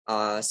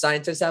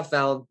scientists have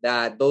found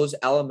that those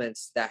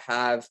elements that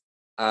have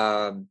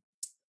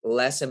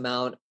less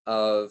amount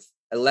of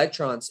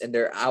electrons in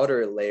their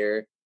outer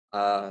layer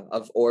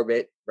of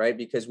orbit, right?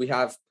 Because we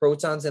have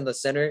protons in the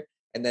center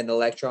and then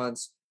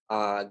electrons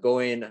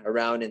going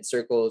around in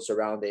circles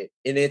around it.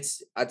 In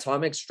its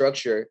atomic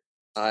structure,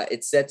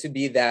 it's said to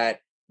be that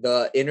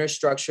the inner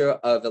structure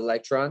of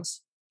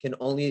electrons can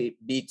only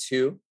be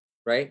two,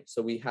 right?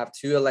 So we have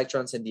two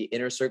electrons in the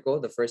inner circle,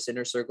 the first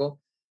inner circle.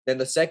 Then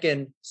the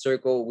second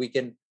circle, we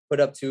can put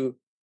up to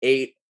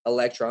 8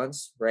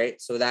 electrons, right?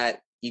 So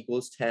that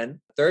equals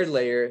 10. Third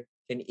layer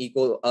can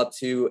equal up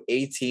to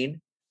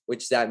 18,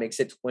 which that makes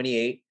it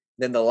 28.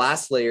 Then the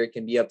last layer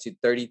can be up to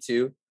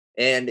 32.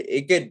 And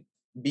it could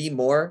be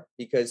more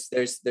because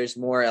there's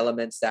more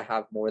elements that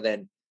have more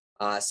than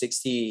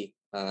 60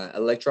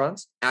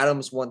 electrons.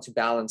 Atoms want to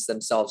balance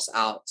themselves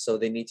out. So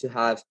they need to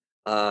have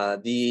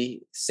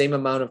the same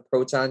amount of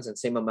protons and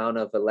same amount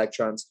of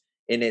electrons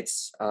in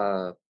its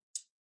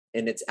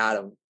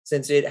atom.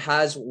 Since it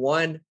has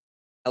one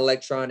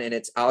electron in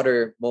its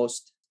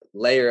outermost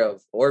layer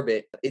of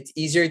orbit, it's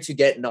easier to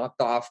get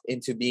knocked off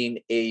into being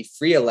a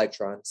free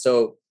electron.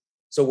 So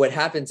what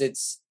happens,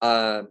 it's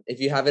if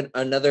you have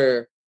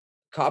another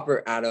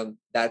copper atom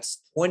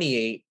that's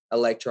 28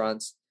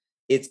 electrons,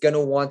 it's going to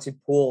want to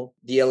pull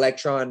the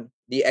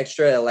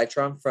extra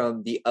electron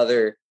from the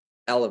other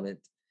element.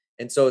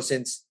 And so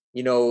since,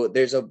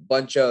 there's a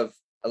bunch of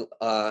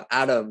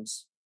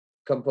atoms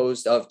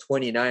composed of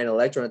 29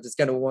 electrons, it's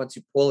going to want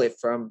to pull it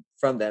from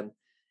them.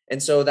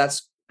 And so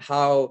that's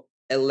how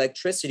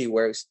electricity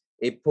works.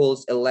 It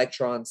pulls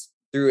electrons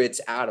through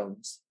its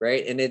atoms,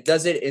 right? And it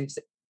does it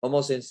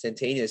almost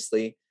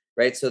instantaneously,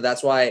 right? So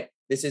that's why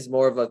this is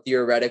more of a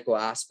theoretical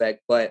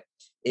aspect, but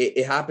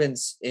it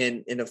happens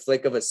in a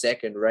flick of a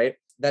second, right?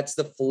 That's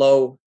the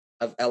flow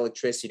of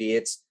electricity.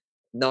 It's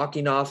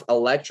knocking off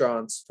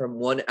electrons from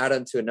one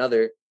atom to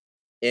another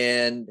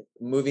and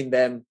moving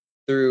them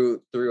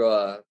through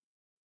a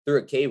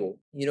cable.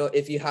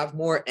 If you have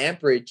more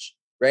amperage,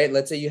 right?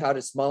 Let's say you had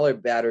a smaller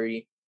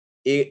battery,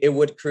 it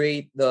would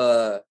create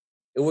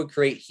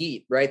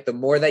heat, right? The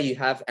more that you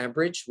have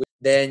amperage,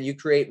 then you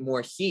create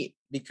more heat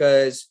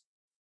because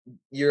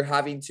you're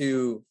having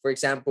to, for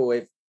example,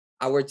 if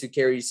I were to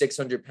carry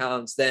 600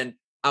 pounds, then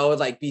I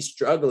would be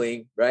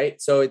struggling,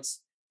 right? So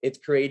it's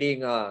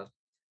creating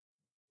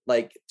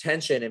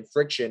tension and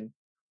friction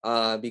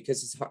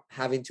because it's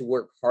having to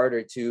work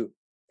harder to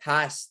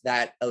pass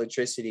that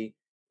electricity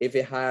if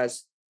it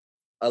has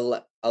a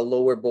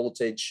lower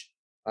voltage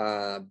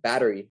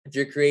battery. If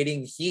you're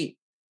creating heat,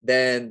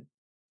 then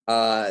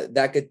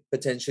that could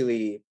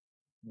potentially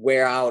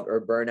wear out or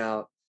burn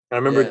out. I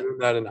remember doing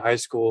that in high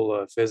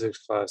school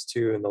physics class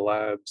too, in the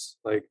labs,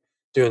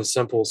 doing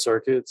simple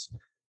circuits.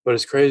 But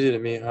it's crazy to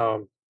me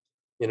how,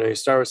 you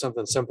start with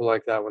something simple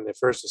like that when they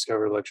first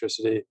discovered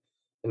electricity.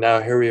 And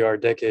now here we are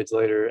decades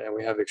later, and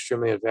we have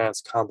extremely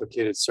advanced,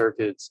 complicated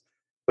circuits.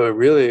 But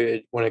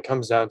really, when it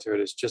comes down to it,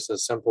 it's just a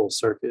simple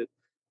circuit.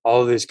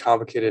 All of these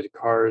complicated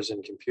cars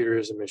and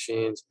computers and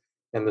machines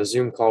and the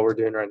Zoom call we're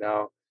doing right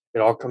now, it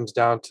all comes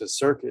down to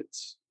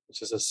circuits. It's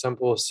just a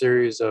simple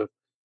series of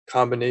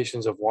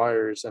combinations of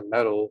wires and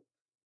metal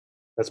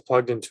that's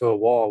plugged into a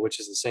wall, which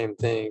is the same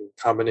thing,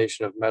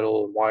 combination of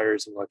metal and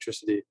wires and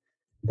electricity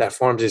that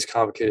forms these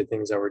complicated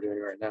things that we're doing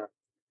right now.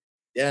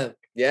 Yeah.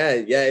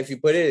 If you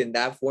put it in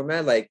that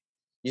format,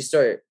 you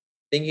start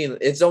thinking,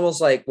 it's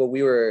almost like what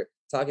we were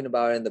talking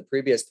about in the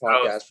previous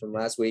podcast from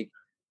last week,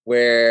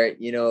 where,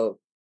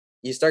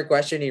 you start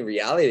questioning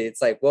reality.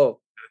 It's like, whoa,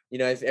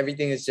 if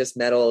everything is just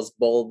metals,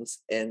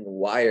 bulbs, and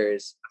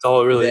wires, that's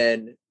all it really,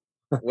 then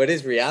what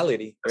is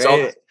reality? That's all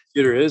the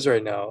computer is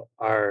right now.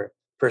 Our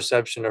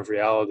perception of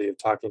reality, of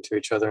talking to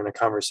each other in a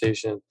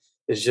conversation,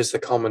 is just a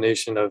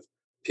culmination of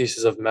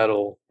pieces of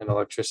metal and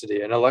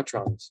electricity and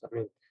electrons. I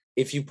mean,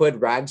 if you put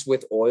rags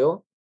with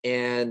oil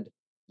and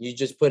you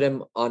just put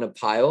them on a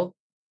pile,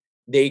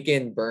 they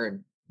can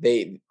burn.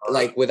 They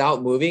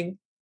without moving,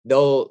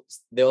 they'll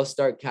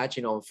start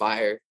catching on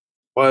fire.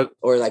 What?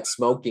 Or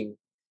smoking.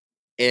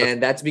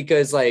 And that's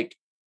because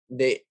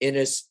they in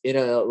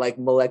a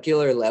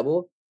molecular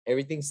level,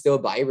 everything's still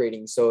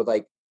vibrating. So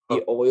the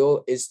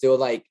oil is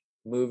still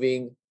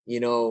moving,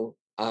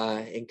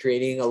 and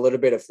creating a little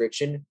bit of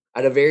friction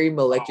at a very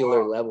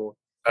molecular level.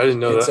 I didn't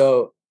know that.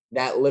 So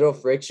that little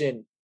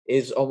friction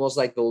is almost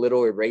like the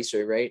little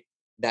eraser, right?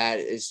 That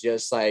is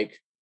just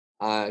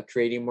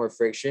creating more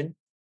friction.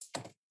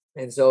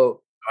 And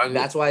so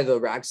that's why the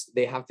racks,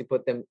 they have to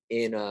put them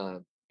in a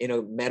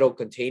metal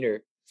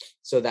container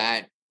so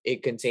that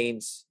it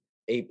contains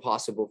a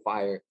possible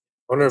fire.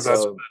 I wonder if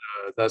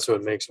that's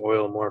what makes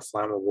oil more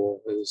flammable,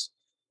 is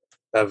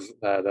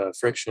that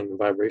friction and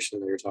vibration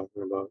that you're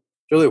talking about.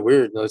 It's really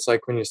weird. It's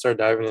like when you start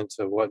diving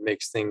into what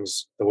makes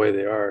things the way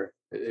they are,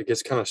 it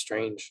gets kind of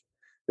strange.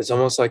 It's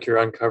almost like you're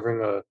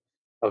uncovering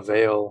a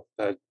veil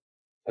that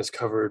has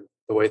covered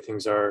the way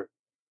things are.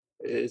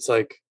 It's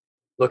like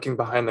looking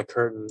behind the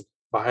curtain,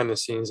 behind the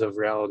scenes of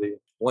reality.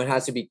 One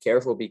has to be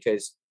careful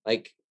because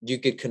you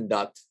could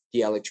conduct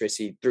the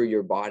electricity through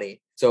your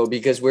body. So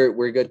because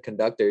we're good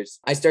conductors,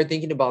 I start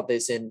thinking about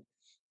this and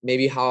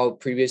maybe how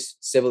previous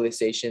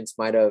civilizations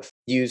might have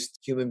used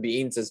human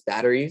beings as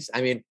batteries.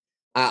 I mean,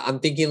 I'm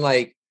thinking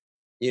like,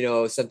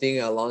 something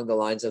along the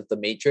lines of the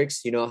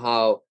Matrix. You know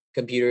how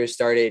computers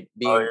started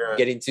Oh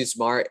getting too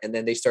smart, and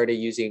then they started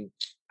using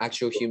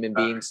actual human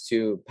beings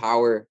to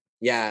power,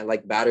 yeah,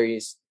 like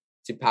batteries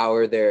to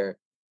power their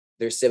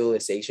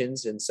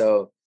civilizations. And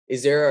so,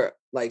 is there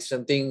like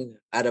something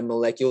at a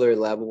molecular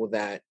level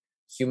that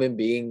human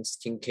beings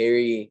can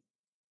carry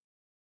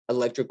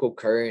electrical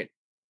current,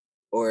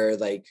 or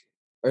like,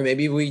 or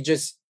maybe we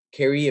just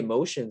carry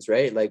emotions,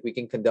 right? Like we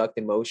can conduct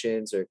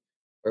emotions,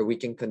 or we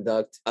can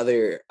conduct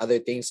other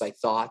things like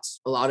thoughts.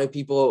 A lot of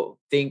people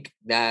think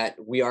that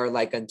we are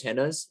like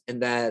antennas,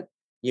 and that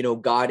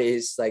God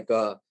is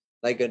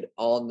like an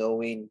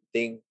all-knowing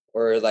thing,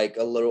 or like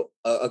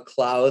a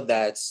cloud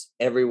that's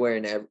everywhere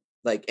and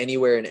like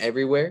anywhere and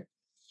everywhere.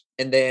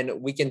 And then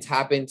we can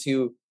tap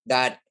into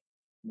that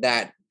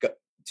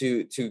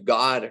to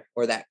God,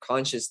 or that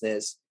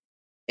consciousness,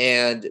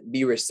 and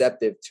be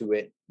receptive to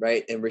it,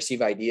 right? And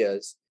receive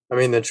ideas. I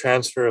mean, the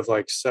transfer of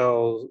like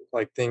cells,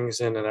 like things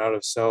in and out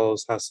of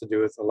cells, has to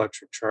do with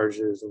electric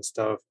charges and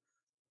stuff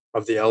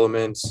of the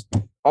elements,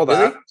 all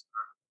that. Really?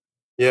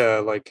 Yeah,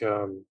 like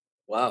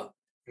Wow.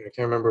 I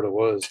can't remember what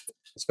it was.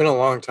 It's been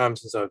a long time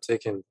since I've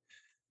taken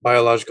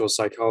biological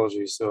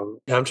psychology, so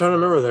yeah, I'm trying to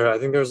remember there. I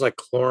think there's like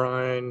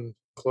chloride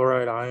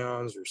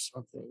ions or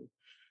something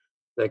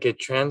that get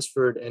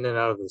transferred in and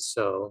out of the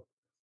cell.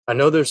 I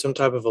know there's some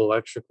type of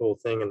electrical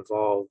thing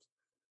involved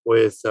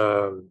with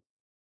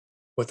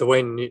with the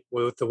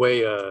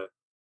way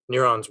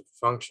neurons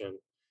function.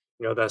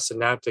 That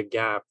synaptic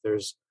gap.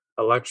 There's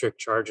electric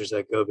charges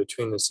that go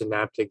between the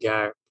synaptic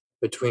gap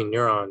between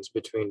neurons,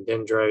 between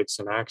dendrites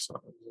and axons,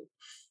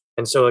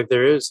 and so like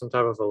there is some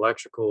type of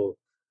electrical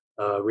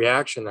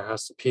reaction that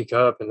has to peak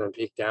up and then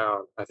peak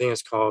down. I think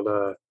it's called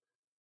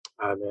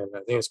I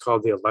think it's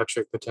called the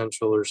electric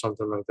potential or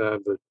something like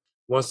that. But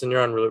once the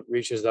neuron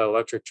reaches that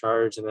electric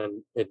charge, and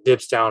then it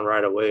dips down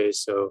right away.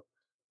 So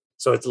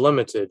it's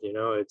limited.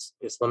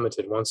 It's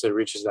limited. Once it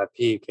reaches that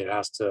peak, it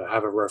has to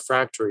have a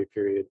refractory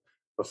period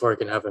before it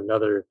can have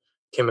another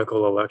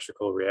chemical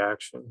electrical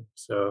reaction.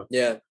 So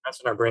Yeah. that's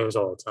in our brains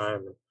all the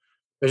time.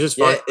 It's just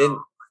Yeah. fun. And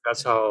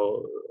That's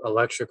how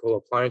electrical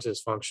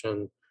appliances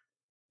function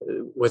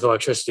with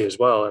electricity as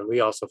well, and we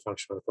also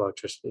function with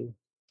electricity.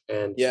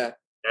 And yeah.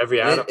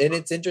 every And atom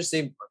it's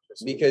interesting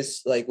electricity.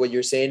 because like what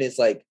you're saying is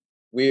like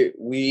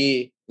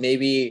we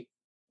maybe,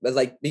 but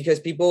like because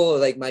people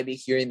like might be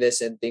hearing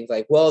this and think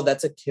like, well,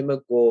 that's a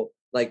chemical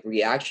like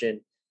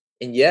reaction.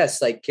 And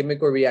yes, like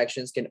chemical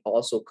reactions can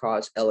also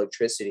cause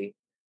electricity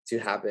to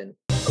happen.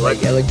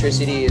 Like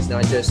electricity is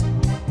not just,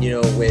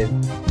 with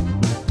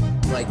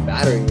like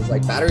batteries.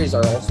 Like batteries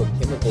are also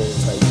chemicals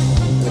like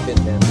within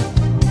them,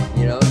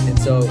 and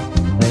so